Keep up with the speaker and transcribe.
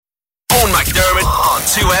McDermott on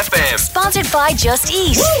 2FM. Sponsored by Just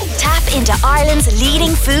Eat. Woo! Tap into Ireland's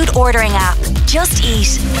leading food ordering app. Just Eat.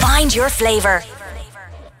 Find your flavour.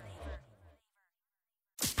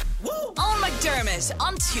 On McDermott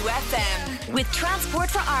on 2FM. With Transport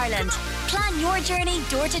for Ireland. Plan your journey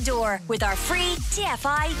door to door with our free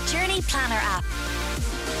TFI Journey Planner app.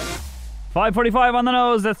 5:45 on the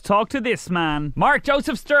nose. Let's talk to this man. Mark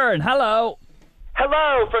Joseph Stern, hello.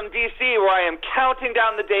 Hello from DC, where I am counting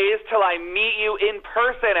down the days till I meet you in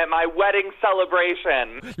person at my wedding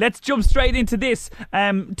celebration. Let's jump straight into this.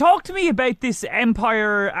 Talk to me about this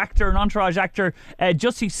Empire actor and Entourage actor,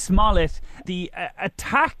 Jussie Smollett, the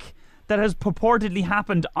attack that has purportedly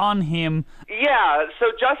happened on him. Yeah, so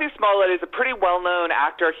Jussie Smollett is a pretty well-known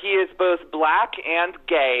actor. He is both black and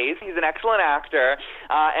gay. He's an excellent actor,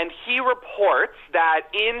 and he reports that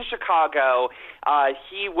in Chicago,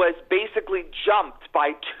 he was basically jumped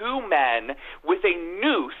by two men with a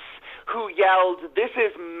noose who yelled, "This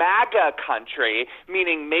is MAGA country,"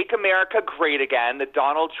 meaning Make America Great Again, the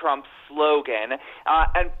Donald Trump slogan,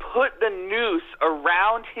 and put the noose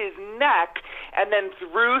around his neck and then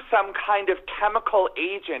threw some kind of chemical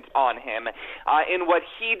agent on him in what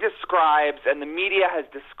he describes and the media has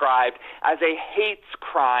described as a hate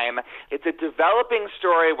crime. It's a developing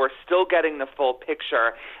story. We're still getting the full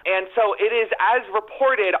picture. And so it is, as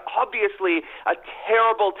reported, obviously a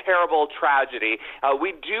terrible, terrible tragedy.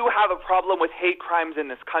 We do have a problem with hate crimes in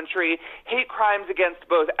this country. Hate crimes against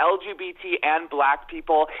both LGBT and black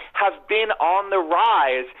people have been on the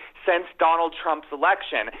rise since Donald Trump's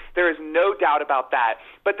election. There is no doubt about that.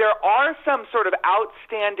 But there are some sort of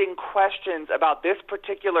outstanding questions about this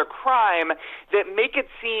particular crime that make it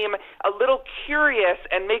seem a little curious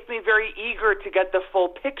and make me very eager to get the full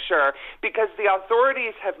picture, because the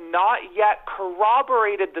authorities have not yet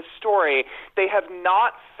corroborated the story. They have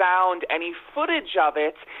not found any footage of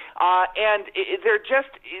it, and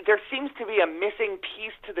there seems to be a missing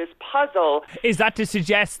piece to this puzzle. Is that to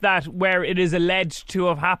suggest that where it is alleged to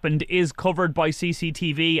have happened is covered by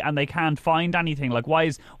CCTV and they can't find anything? Like, why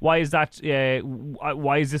is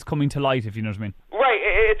this coming to light, if you know what I mean? Right,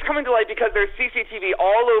 it's coming to light because there's CCTV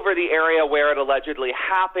all over the area where it allegedly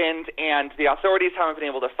happened, and the authorities haven't been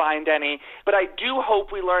able to find any. But I do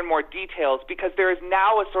hope we learn more details, because there is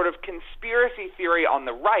now a sort of conspiracy theory on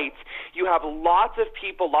the right. You have lots of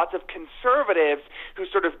people, lots of conservatives who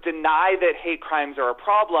sort of deny that hate crimes are a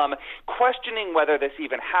problem, questioning whether this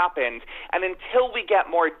even happened. And until we get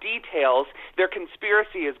more details, their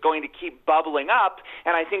conspiracy is going to keep bubbling up,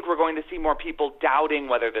 and I think we're going to see more people doubting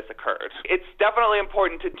whether this occurred. It's definitely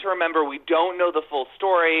important to remember we don't know the full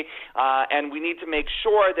story, and we need to make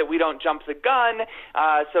sure that we don't jump the gun,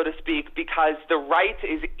 so to speak, because the right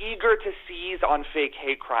is eager to seize on fake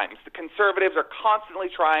hate crimes. The conservatives are constantly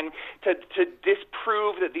trying to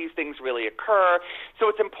disprove that these things really occur, so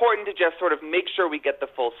it's important to just sort of make sure we get the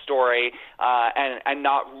full story and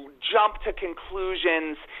not jump to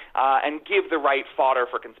conclusions and give the right fodder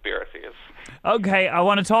for conspiracies. Okay, I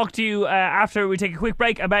want to talk to you after we take a quick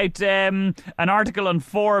break about an article on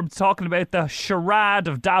Forbes talking about the charade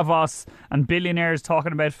of Davos and billionaires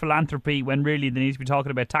talking about philanthropy when really they need to be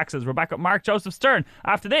talking about taxes. We're back with Mark Joseph Stern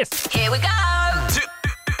after this. Here we go.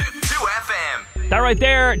 2FM. That right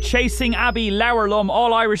there, Chasing Abbey, Lowerlum,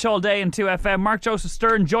 all Irish all day in 2FM. Mark Joseph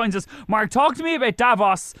Stern joins us. Mark, talk to me about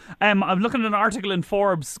Davos. I'm looking at an article in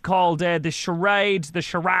Forbes called the charade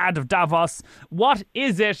of Davos. What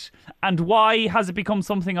is it, and why has it become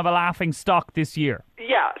something of a laughing stock this year?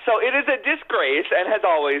 Yeah, so it is a disgrace and has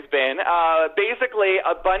always been. Basically,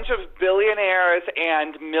 a bunch of billionaires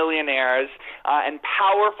and millionaires and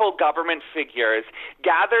powerful government figures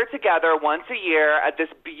gather together once a year at this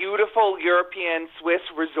beautiful European Swiss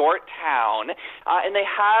resort town, and they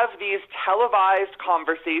have these televised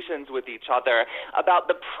conversations with each other about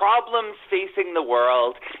the problems facing the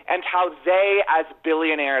world and how they, as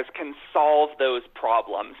billionaires, can solve those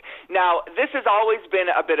problems. Now, this has always been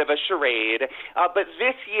a bit of a charade, but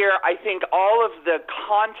this year, I think all of the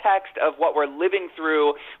context of what we're living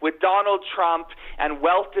through with Donald Trump and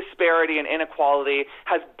wealth disparity and inequality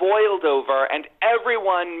has boiled over, and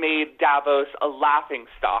everyone made Davos a laughing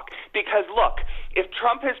stock. Because look, if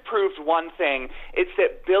Trump has proved one thing, it's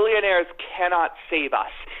that billionaires cannot save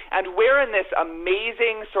us. And we're in this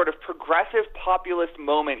amazing sort of progressive populist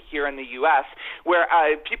moment here in the U.S. where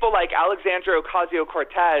people like Alexandria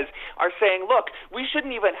Ocasio-Cortez are saying, look, we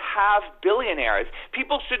shouldn't even have billionaires.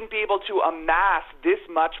 People shouldn't be able to amass this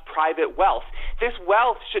much private wealth. this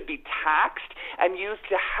wealth should be taxed and used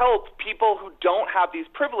to help people who don't have these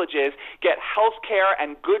privileges get health care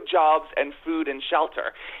and good jobs and food and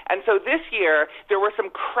shelter. And so this year, there were some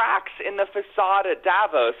cracks in the facade at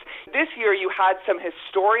Davos. This year, you had some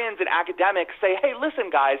historians and academics say, hey, listen,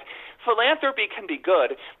 guys, philanthropy can be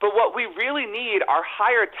good, but what we really need are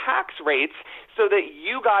higher tax rates so that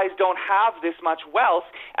you guys don't have this much wealth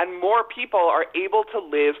and more people are able to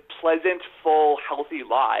live pleasant, full, healthy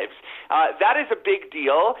lives. That is a big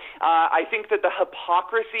deal. I think that the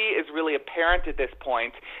hypocrisy is really apparent at this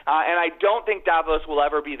point, and I don't think Davos will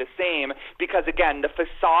ever be the same because, again, the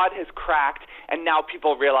facade has cracked and now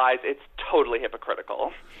people realize it's totally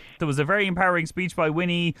hypocritical. There was a very empowering speech by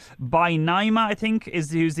Winnie Bynaima, I think, who's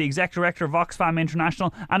the exec director of Oxfam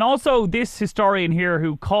International, and also this historian here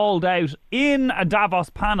who called out in a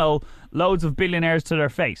Davos panel loads of billionaires to their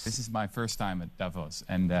face. This is my first time at Davos,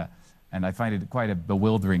 and I find it quite a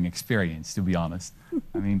bewildering experience, to be honest.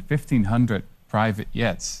 I mean, 1,500 private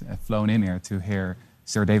jets have flown in here to hear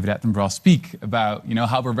Sir David Attenborough speak about,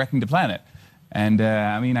 how we're wrecking the planet. And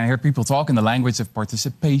I hear people talk in the language of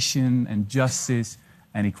participation and justice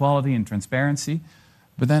and equality and transparency.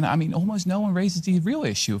 But then, almost no one raises the real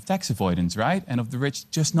issue of tax avoidance, right? And of the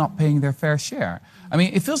rich just not paying their fair share.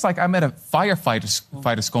 It feels like I'm at a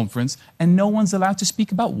firefighters conference and no one's allowed to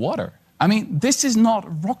speak about water. This is not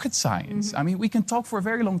rocket science. We can talk for a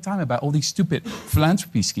very long time about all these stupid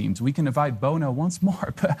philanthropy schemes. We can invite Bono once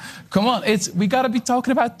more. But come on, we got to be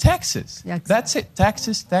talking about taxes. Yeah, exactly. That's it.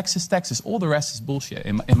 Taxes, taxes, taxes. All the rest is bullshit,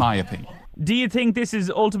 in my opinion. Do you think this is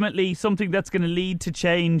ultimately something that's going to lead to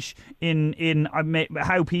change in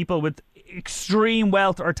how people with extreme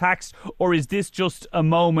wealth are taxed, or is this just a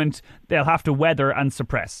moment they'll have to weather and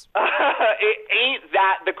suppress? Ain't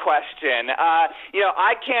that the question?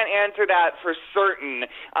 I can't answer that for certain,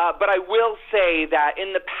 but I will say that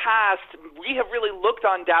in the past, we have really looked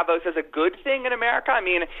on Davos as a good thing in America.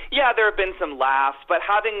 There have been some laughs, but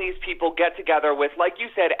having these people get together with, like you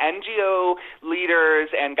said, NGO leaders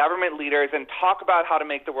and government leaders and talk about how to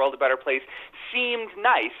make the world a better place seemed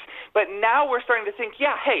nice. But now we're starting to think,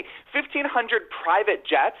 1,500 private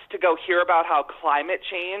jets to go hear about how climate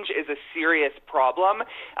change is a serious problem,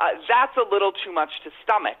 that's a little too much to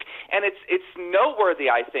stomach. And it's noteworthy,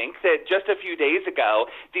 I think, that just a few days ago,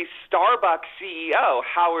 the Starbucks CEO,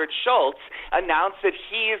 Howard Schultz, announced that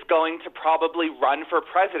he is going to probably run for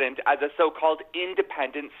president as a so-called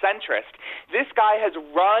independent centrist. This guy has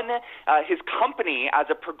run his company as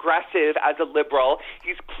a progressive, as a liberal.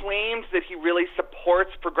 He's claimed that he really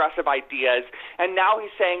supports progressive ideas, and now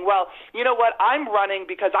he's saying, well, you know what, I'm running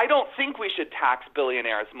because I don't think we should tax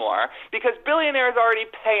billionaires more, because billionaires already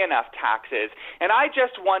pay enough taxes, and I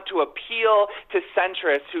just want to appeal to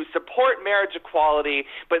centrists who support marriage equality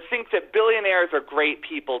but think that billionaires are great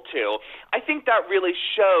people too. I think that really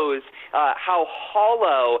shows how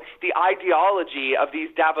hollow the ideology of these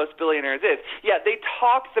Davos billionaires is. Yeah, they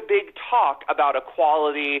talk the big talk about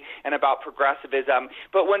equality and about progressivism,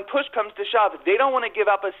 but when push comes to shove, they don't want to give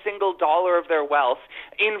up a single dollar of their wealth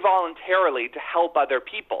involuntarily to help other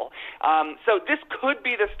people. So this could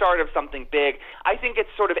be the start of something big. I think it's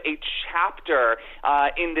sort of a chapter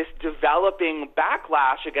in this developing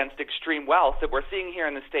backlash against extreme wealth that we're seeing here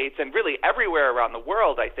in the States and really everywhere around the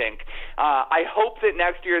world, I think. I hope that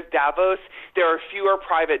next year's Davos, there are fewer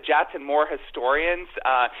private jets and more historians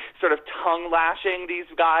sort of tongue-lashing these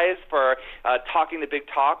guys for talking the big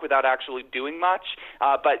talk without actually doing much.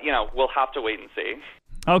 But, we'll have to wait and see.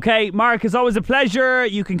 Okay, Mark, it's always a pleasure.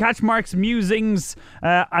 You can catch Mark's musings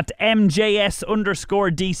at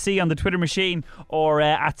MJS_DC on the Twitter machine or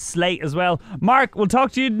at Slate as well. Mark, we'll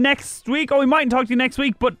talk to you next week. Oh, we mightn't talk to you next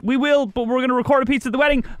week, but we will. But we're going to record a pizza at the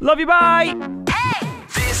wedding. Love you, bye.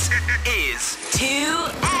 This is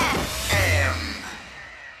 2FM.